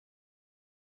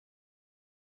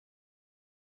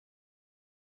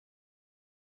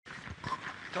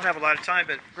don't have a lot of time,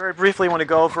 but very briefly I want to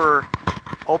go over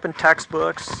open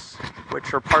textbooks,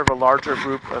 which are part of a larger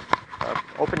group of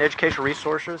open educational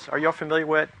resources. Are you all familiar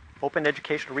with what open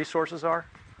educational resources are?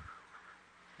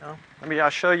 No? I'll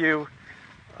show you.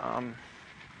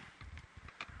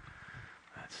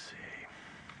 Let's see.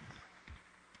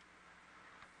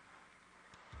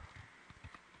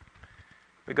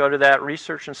 We go to that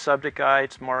research and subject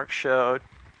guides Mark showed.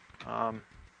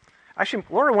 Actually,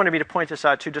 Laura wanted me to point this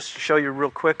out too, just to show you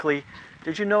real quickly.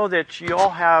 Did you know that you all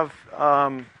have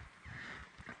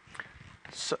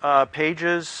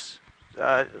pages,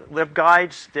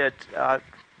 libguides that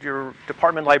your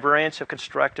department librarians have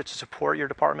constructed to support your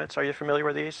departments? Are you familiar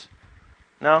with these?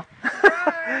 No?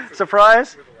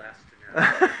 Surprise? We're the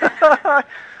last to know.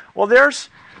 Well, there's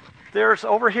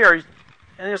over here,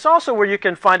 and it's also where you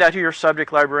can find out who your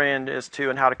subject librarian is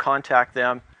too and how to contact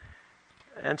them.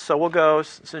 And so we'll go,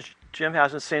 since Jim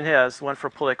hasn't seen his, one for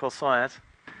political science.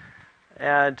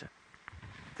 And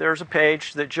there's a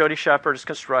page that Jody Shepard has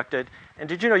constructed. And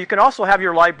did you know you can also have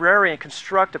your librarian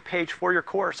construct a page for your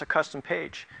course, a custom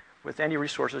page, with any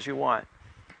resources you want.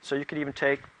 So you could even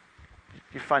take,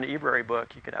 if you find an eBrary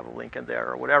book, you could have a link in there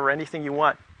or whatever, anything you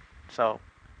want. So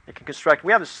you can construct.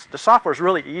 We have this, the software is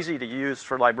really easy to use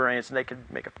for librarians, and they can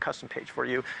make a custom page for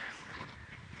you.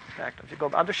 In fact, if you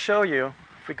go, I'll just show you.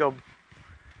 If we go,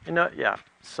 yeah.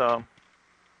 So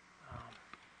I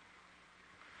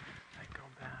go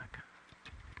back.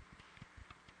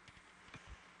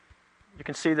 You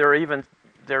can see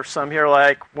there's some here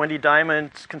like Wendy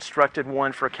Diamond constructed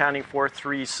one for accounting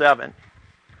 437.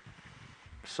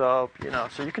 So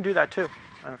so you can do that too.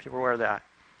 I don't know if you were aware of that.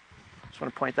 Just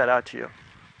want to point that out to you.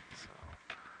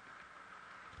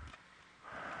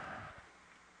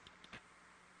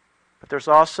 But there's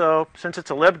also, since it's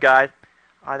a LibGuide,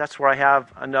 that's where I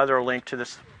have another link to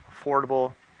this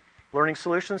affordable learning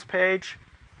solutions page.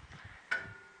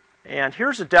 And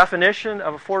here's a definition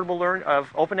of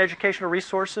of open educational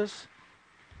resources.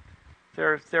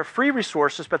 They're free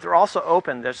resources, but they're also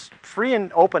open. Free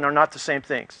and open are not the same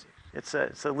things. It's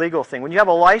a legal thing. When you have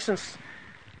a license,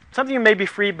 something may be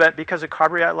free, but because of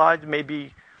copyright law, it may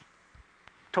be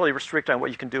totally restricted on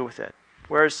what you can do with it.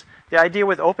 Whereas the idea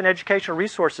with open educational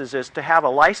resources is to have a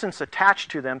license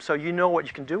attached to them so you know what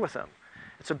you can do with them.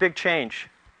 It's a big change.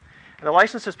 And the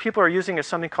licenses people are using is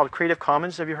something called Creative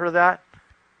Commons. Have you heard of that?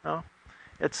 No?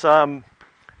 It's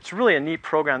really a neat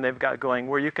program they've got going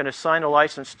where you can assign a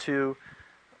license to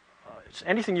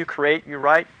anything you create, you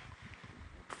write,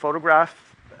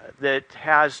 photograph that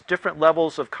has different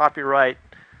levels of copyright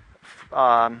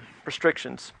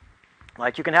restrictions.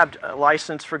 Like you can have a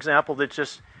license, for example, that's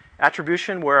just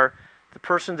attribution where the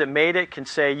person that made it can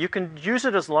say, you can use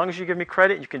it as long as you give me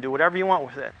credit, you can do whatever you want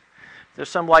with it. There's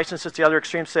some licenses, the other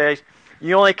extreme say,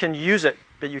 you only can use it,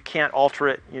 but you can't alter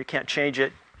it, you can't change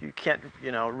it, you can't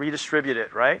redistribute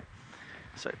it, right?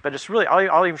 So, but it's really,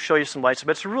 I'll even show you some licenses,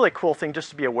 but it's a really cool thing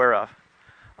just to be aware of.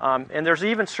 And there's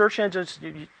even search engines,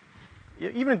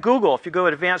 even Google, if you go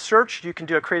to advanced search, you can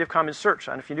do a Creative Commons search,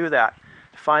 and if you do that,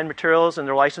 to find materials and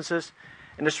their licenses.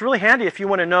 And it's really handy if you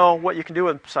want to know what you can do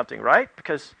with something, right?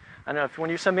 Because I know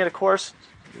when you send me a course,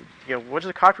 what is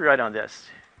the copyright on this?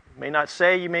 You may not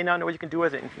say, you may not know what you can do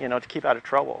with it, to keep out of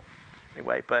trouble.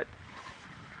 Anyway, but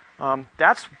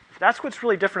that's what's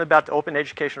really different about the open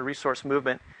educational resource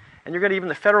movement. And you're going to even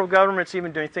the federal government's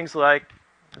even doing things like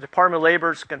the Department of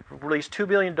Labor is going to release $2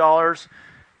 billion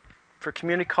for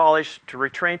community college to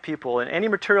retrain people, and any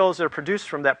materials that are produced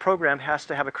from that program has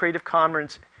to have a Creative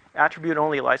Commons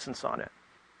attribute-only license on it.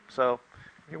 So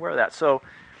you're aware of that. So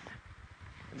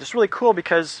it's really cool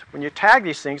because when you tag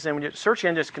these things, then when your search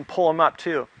engines can pull them up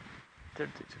too.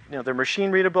 They're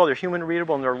machine readable, they're human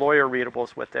readable, and they're lawyer readable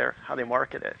is how they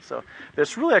market it. So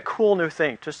it's really a cool new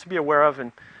thing just to be aware of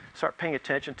and start paying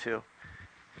attention to.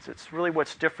 It's really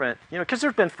what's different, because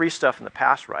there's been free stuff in the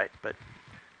past, right? But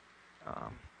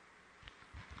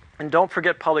and don't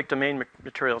forget public domain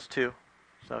materials too.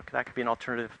 So that could be an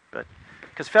alternative, but.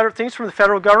 Because things from the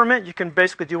federal government, you can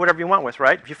basically do whatever you want with,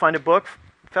 right? If you find a book,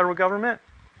 federal government,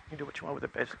 you can do what you want with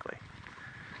it, basically.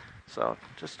 So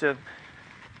just to,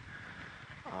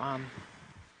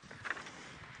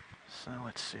 so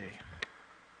let's see.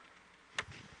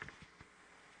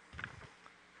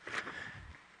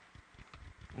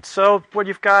 And so what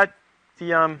you've got,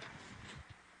 the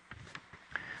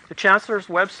Chancellor's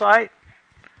website.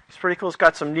 It's pretty cool. It's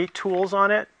got some neat tools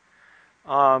on it.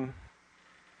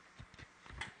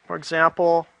 For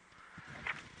example,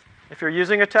 if you're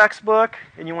using a textbook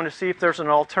and you want to see if there's an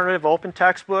alternative open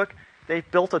textbook, they've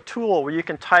built a tool where you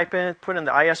can type in, put in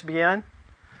the ISBN.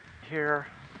 Here.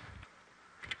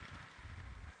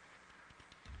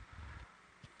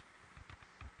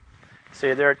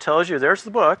 See, there it tells you, there's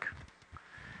the book.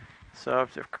 So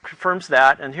it confirms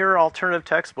that. And here are alternative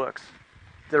textbooks.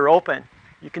 They're open.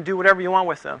 You can do whatever you want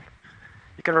with them.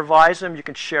 You can revise them. You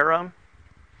can share them.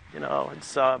 You know, it's,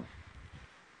 so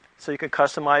you can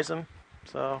customize them.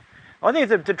 So I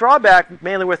think the drawback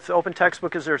mainly with open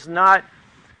textbook is there's not,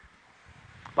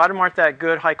 a lot of them aren't that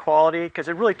good, high quality, because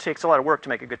it really takes a lot of work to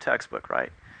make a good textbook,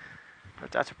 right?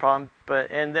 But that's a problem. But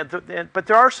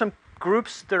there are some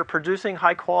groups that are producing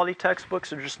high quality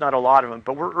textbooks. There's just not a lot of them.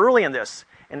 But we're early in this,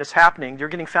 and it's happening. You're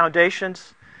getting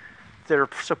foundations that are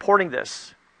supporting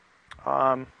this.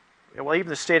 Well, even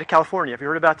the state of California. Have you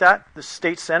heard about that? The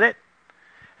state Senate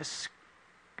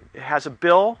has a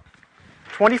bill,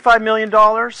 $25 million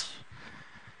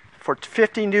for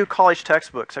 50 new college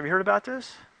textbooks. Have you heard about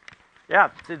this?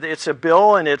 Yeah, it's a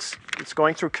bill, and it's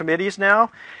going through committees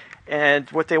now. And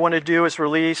what they want to do is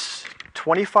release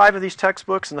 25 of these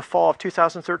textbooks in the fall of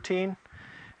 2013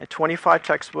 and 25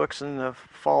 textbooks in the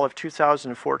fall of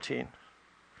 2014.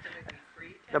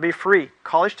 They'll be free,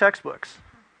 college textbooks.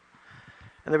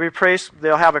 And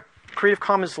they'll have a Creative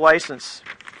Commons license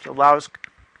that allows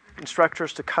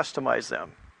instructors to customize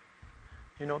them.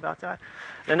 You know about that?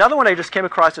 And another one I just came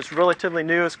across that's relatively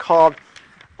new is called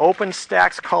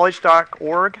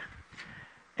OpenStacksCollege.org.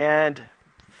 And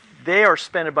they are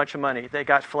spending a bunch of money. They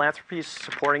got philanthropies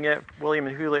supporting it, William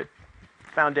and Hewlett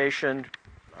Foundation,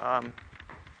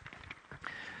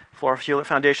 Flora Hewlett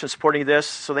Foundation supporting this.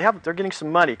 So they're getting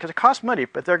some money because it costs money.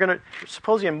 But they're going to,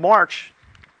 supposedly in March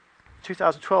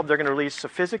 2012, they're going to release a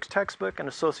physics textbook and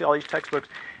a sociology textbook.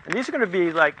 And these are going to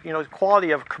be like, you know,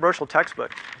 quality of a commercial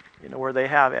textbook, you know, where they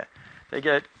have it. They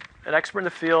get an expert in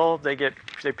the field. They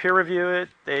peer review it.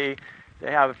 They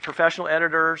have professional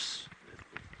editors.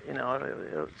 You know,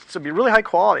 it's going to be really high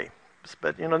quality.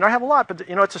 But, you know, they don't have a lot, but,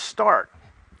 you know, it's a start.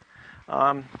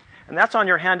 And that's on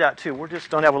your handout, too. We just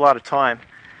don't have a lot of time.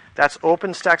 That's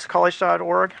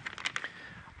OpenStacksCollege.org.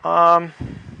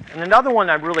 And another one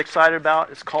I'm really excited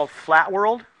about is called Flat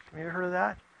World. Have you heard of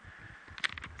that?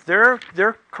 They're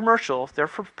commercial. They're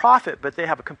for profit, but they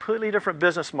have a completely different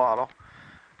business model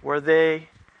where they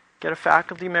get a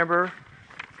faculty member,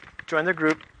 join their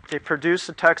group, they produce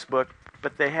a textbook,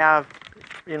 but they have,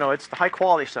 you know, it's the high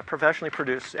quality stuff, professionally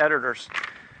produced, editors,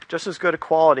 just as good a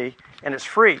quality, and it's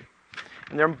free.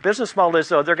 And their business model is,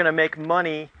 though, they're going to make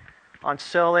money on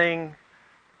selling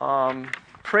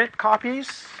print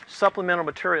copies, supplemental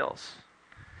materials.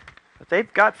 But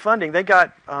they've got funding. They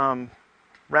got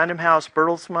Random House,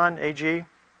 Bertelsmann, AG,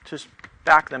 just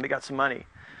back them. They got some money.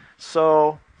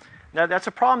 So now that's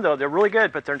a problem, though. They're really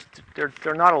good, but they're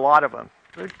not a lot of them.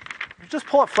 Just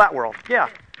pull up Flat World. Yeah.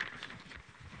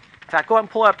 In fact, go out and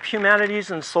pull up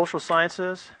humanities and social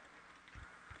sciences.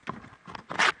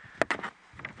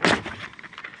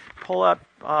 Pull up,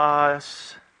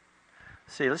 let's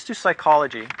see, let's do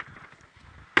psychology.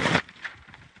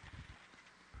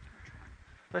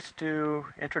 Let's do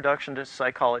Introduction to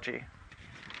Psychology.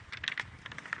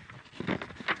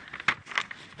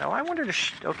 Now I wanted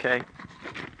to, okay.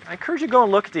 I encourage you to go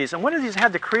and look at these. And one of these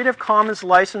had the Creative Commons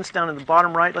license down in the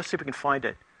bottom right. Let's see if we can find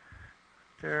it.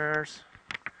 There's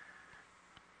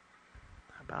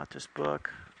about this book.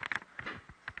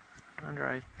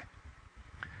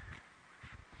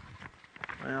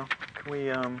 Well, can we,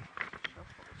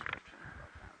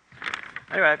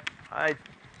 anyway,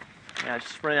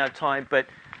 just running out of time, but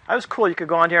that was cool. You could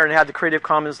go on here and have the Creative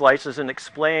Commons license and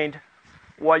explained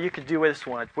what you could do with this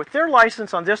one. With their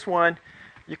license on this one,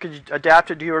 you could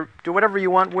adapt it, do whatever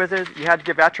you want with it. You had to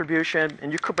give attribution,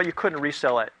 and but you couldn't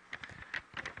resell it.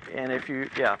 And if you,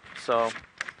 yeah, so. It's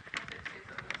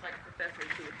like professors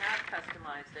who have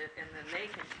customized it, and then they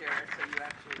can share it, so you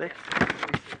actually get the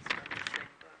voices from the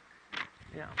same book.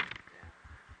 Yeah.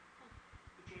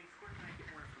 James, where can I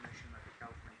get more information about the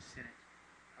California Senate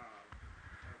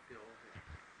bill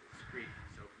that's creating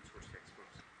these open source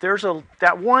textbooks? There's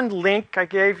that one link I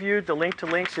gave you, the link to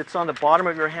links. It's on the bottom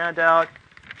of your handout.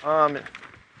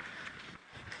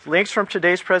 Links from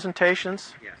today's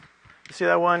presentations. Yes. You see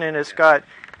that one? And it's got,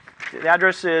 the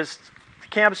address is, the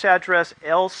campus address,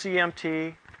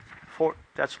 LCMT,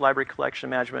 that's Library Collection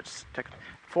Management,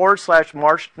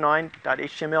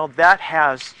 /march9.html. That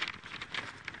has,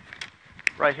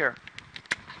 right here,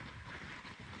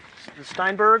 the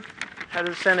Steinberg head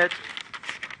of the Senate.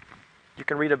 You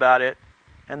can read about it.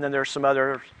 And then there's some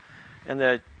other,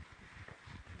 and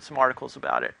some articles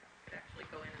about it. You can actually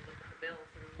go in and look at the bill.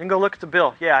 You can go look at the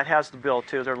bill. Yeah, it has the bill,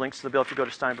 too. There are links to the bill if you go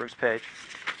to Steinberg's page.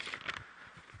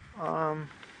 Do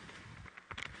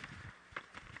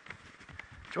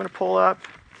you want to pull up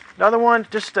another one?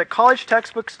 Just at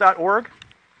collegetextbooks.org.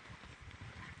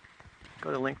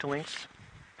 Go to link to links.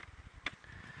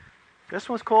 This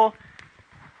one's cool.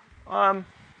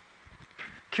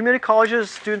 Community colleges,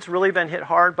 students really been hit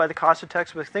hard by the cost of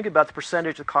textbooks. Think about the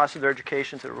percentage of the cost of their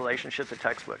education to the relationship to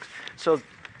textbooks. So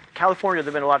California,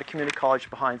 there have been a lot of community college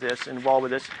behind this, involved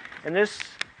with this. And this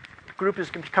group is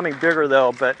becoming bigger,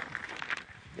 though, but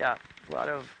yeah, a lot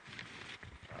of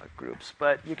groups.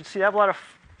 But you can see they have a lot of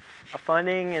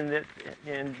funding, and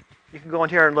you can go in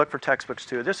here and look for textbooks,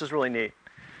 too. This is really neat.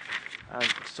 I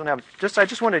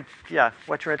just wanted,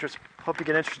 what your interest. Hope you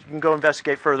get interested. You can go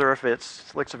investigate further if it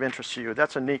looks of interest to you.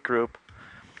 That's a neat group.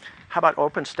 How about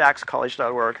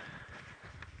OpenStacksCollege.org?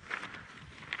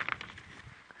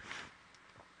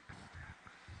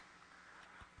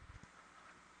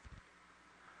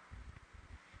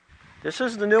 This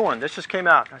is the new one. This just came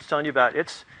out. I was telling you about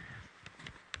it.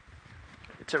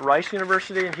 It's at Rice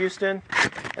University in Houston,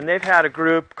 and they've had a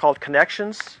group called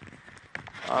Connections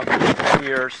for 10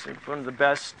 years. It's one of the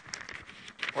best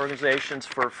organizations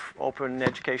for open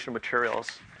educational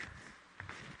materials.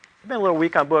 They've been a little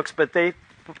weak on books, but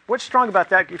what's strong about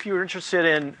that, if you're interested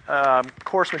in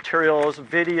course materials,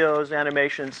 videos,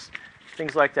 animations,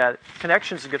 things like that,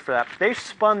 Connections is good for that. They've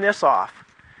spun this off,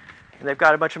 and they've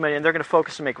got a bunch of money, and they're going to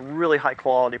focus and make really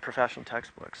high-quality professional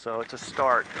textbooks. So it's a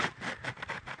start.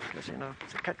 Because,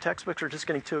 textbooks are just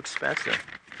getting too expensive.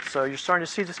 So you're starting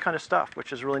to see this kind of stuff,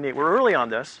 which is really neat. We're early on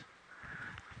this.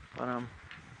 But,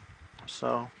 just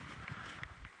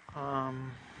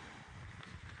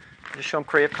show them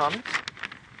Creative Commons.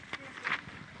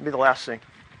 It'll be the last thing.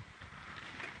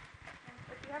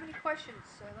 If you have any questions,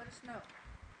 let us know.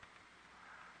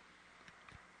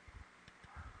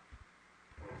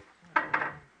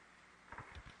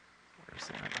 Where's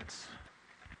that?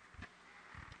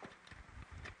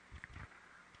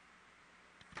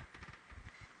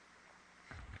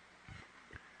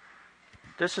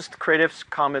 This is the Creative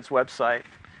Commons website.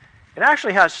 It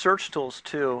actually has search tools,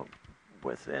 too,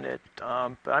 within it.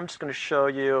 But I'm just going to show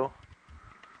you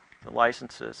the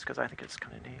licenses, because I think it's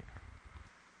kind of neat.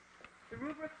 The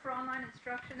rubric for online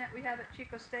instruction that we have at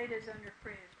Chico State is under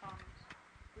Creative Commons.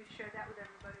 We share that with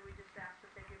everybody. We just ask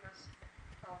that they give us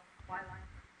a byline.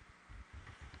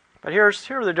 But here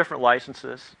are the different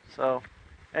licenses. So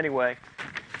anyway,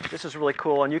 this is really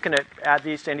cool. And you can add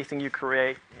these to anything you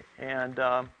create. And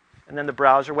then the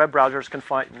web browsers can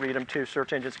read them too.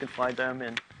 Search engines can find them.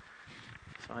 And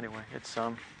so anyway, it's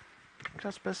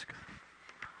that's basic.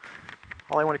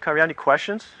 All I want to cover. You have any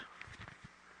questions?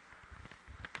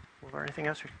 Is there anything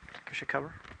else you think I should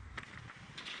cover?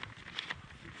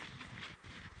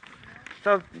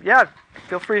 So yeah,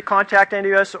 feel free to contact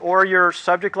any of us or your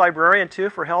subject librarian too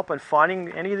for help in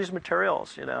finding any of these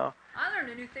materials. I learned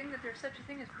a new thing, that there's such a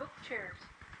thing as book chairs.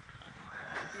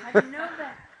 I didn't know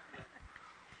that.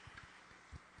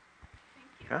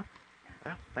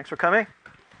 Yeah. Thanks for coming.